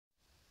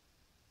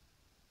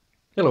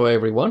Hello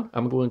everyone,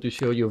 I'm going to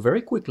show you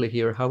very quickly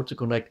here how to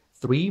connect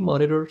 3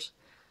 monitors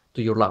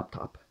to your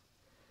laptop.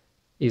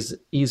 It's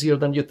easier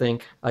than you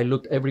think. I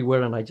looked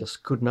everywhere and I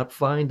just could not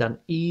find an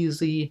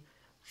easy,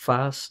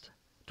 fast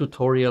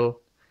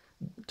tutorial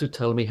to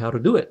tell me how to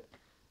do it.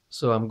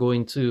 So I'm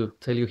going to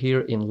tell you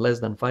here in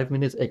less than 5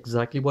 minutes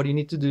exactly what you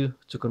need to do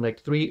to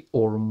connect 3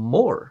 or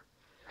more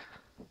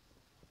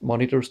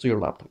monitors to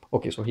your laptop.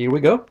 Okay, so here we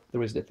go.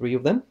 There is the 3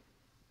 of them.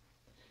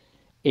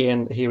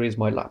 And here is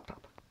my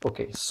laptop.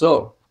 Okay,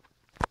 so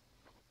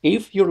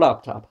if your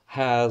laptop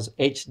has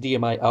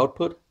HDMI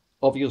output,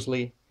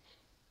 obviously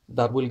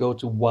that will go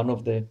to one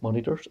of the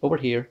monitors over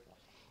here,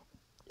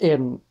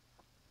 and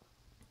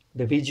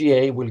the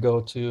VGA will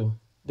go to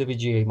the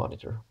VGA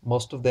monitor.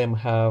 Most of them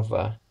have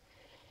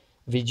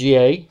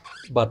VGA,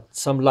 but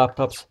some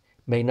laptops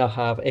may not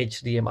have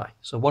HDMI.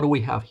 So what do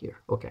we have here?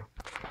 Okay,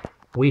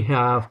 we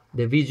have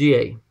the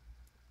VGA.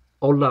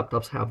 All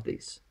laptops have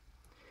this.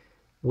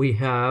 We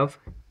have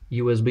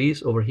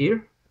USBs over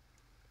here,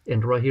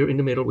 and right here in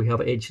the middle we have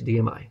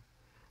HDMI.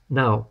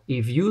 Now,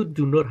 if you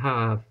do not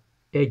have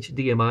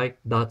HDMI,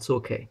 that's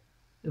okay.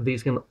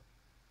 This can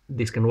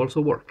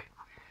also work.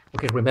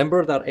 Okay,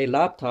 remember that a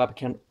laptop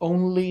can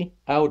only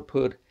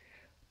output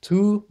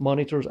 2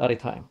 monitors at a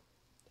time.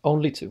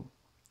 Only 2.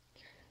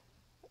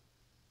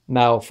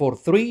 Now, for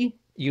 3,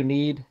 you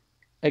need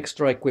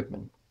extra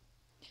equipment.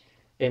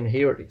 And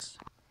here it is.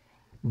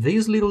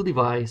 This little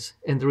device,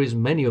 and there is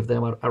many of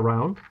them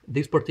around,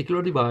 this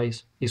particular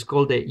device is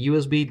called a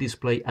USB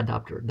display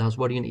adapter. That's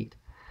what you need.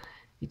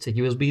 It's a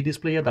USB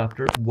display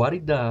adapter. What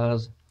it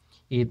does,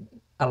 it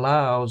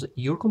allows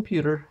your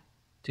computer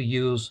to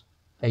use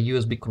a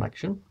USB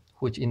connection,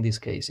 which in this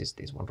case is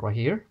this one right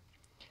here.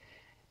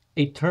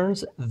 It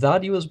turns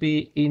that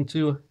USB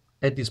into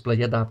a display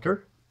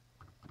adapter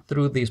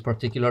through this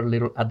particular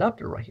little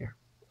adapter right here.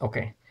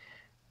 Okay,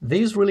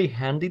 this really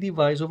handy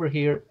device over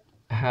here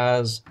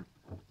has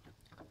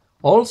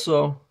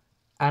also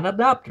an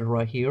adapter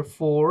right here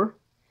for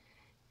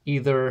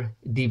either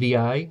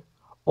DVI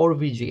or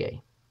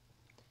VGA.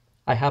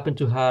 I happen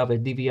to have a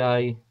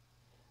DVI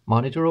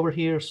monitor over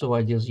here, so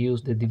I just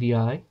use the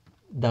DVI.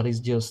 That is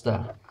just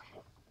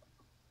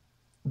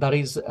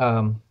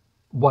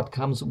what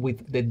comes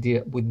with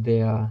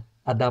the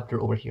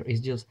adapter over here.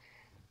 It's just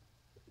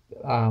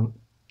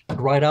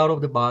right out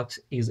of the box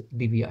is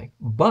DVI.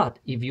 But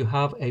if you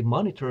have a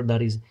monitor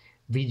that is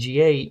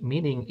VGA,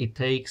 meaning it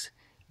takes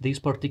this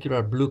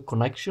particular blue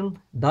connection,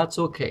 that's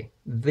okay.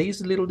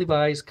 This little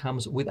device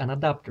comes with an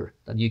adapter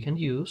that you can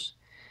use,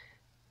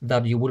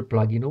 that you will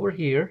plug in over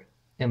here,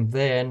 and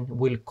then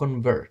will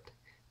convert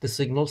the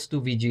signals to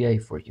VGA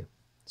for you.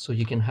 So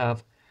you can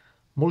have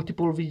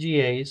multiple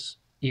VGAs.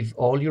 If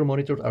all your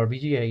monitors are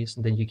VGAs,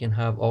 then you can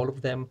have all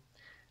of them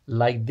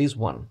like this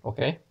one,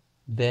 okay?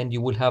 Then you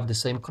will have the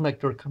same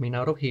connector coming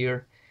out of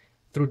here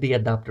through the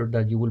adapter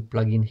that you will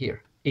plug in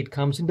here. It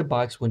comes in the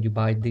box when you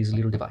buy this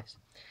little device.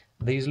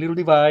 This little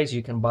device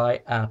you can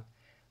buy at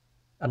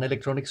an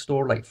electronic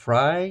store like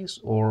Fry's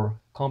or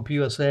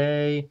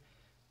CompUSA,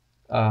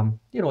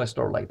 a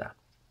store like that.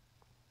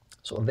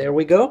 So there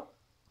we go.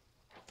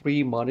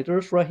 3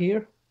 monitors right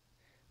here.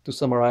 To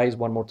summarize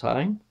one more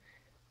time,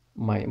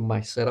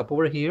 my setup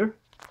over here,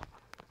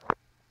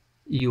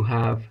 you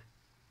have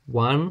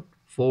 1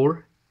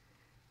 for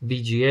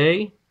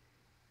VGA,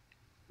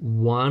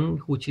 1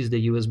 which is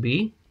the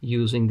USB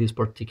using this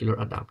particular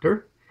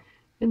adapter,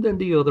 and then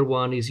the other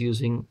one is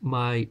using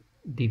my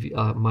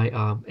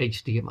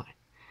HDMI.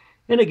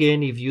 And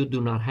again, if you do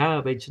not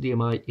have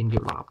HDMI in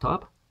your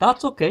laptop,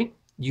 that's okay.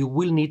 You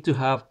will need to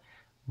have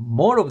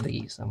more of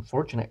these,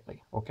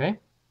 unfortunately, okay?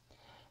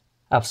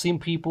 I've seen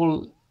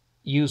people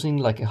using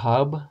like a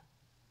hub,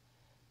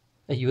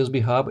 a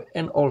USB hub,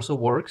 and also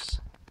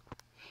works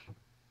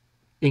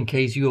in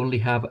case you only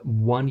have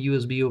one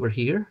USB over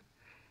here.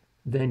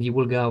 Then it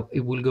will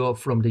go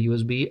from the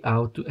USB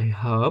out to a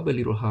hub, a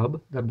little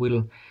hub that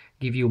will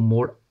give you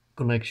more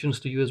connections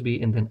to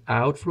USB, and then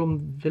out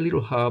from the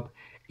little hub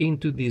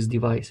into these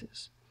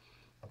devices.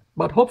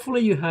 But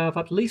hopefully you have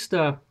at least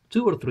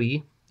 2 or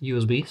 3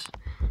 USBs.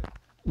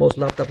 Most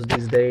laptops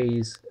these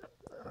days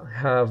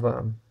have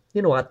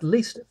at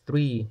least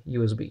 3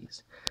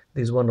 USBs.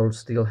 This one will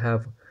still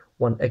have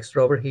one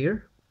extra over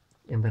here,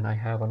 and then I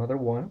have another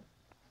one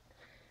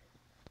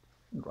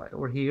right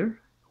over here,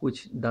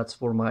 which that's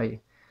for my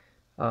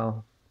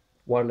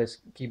wireless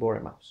keyboard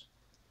and mouse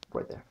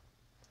right there.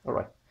 All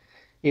right,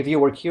 if you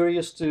were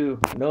curious to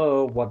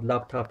know what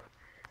laptop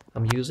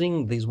I'm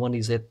using, this one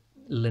is a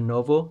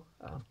Lenovo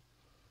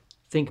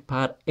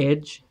ThinkPad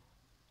Edge.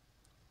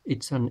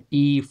 It's an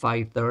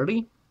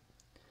E530.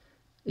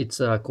 It's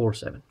a Core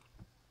 7.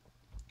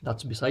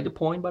 That's beside the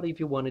point, but if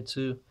you wanted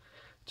to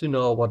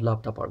know what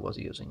laptop I was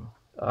using.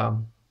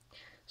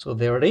 So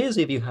there it is.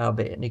 If you have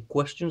any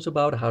questions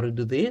about how to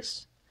do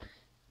this,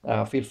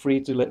 feel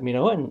free to let me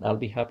know and I'll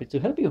be happy to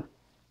help you.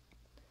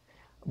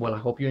 Well, I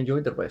hope you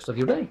enjoyed the rest of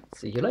your day.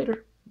 See you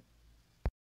later.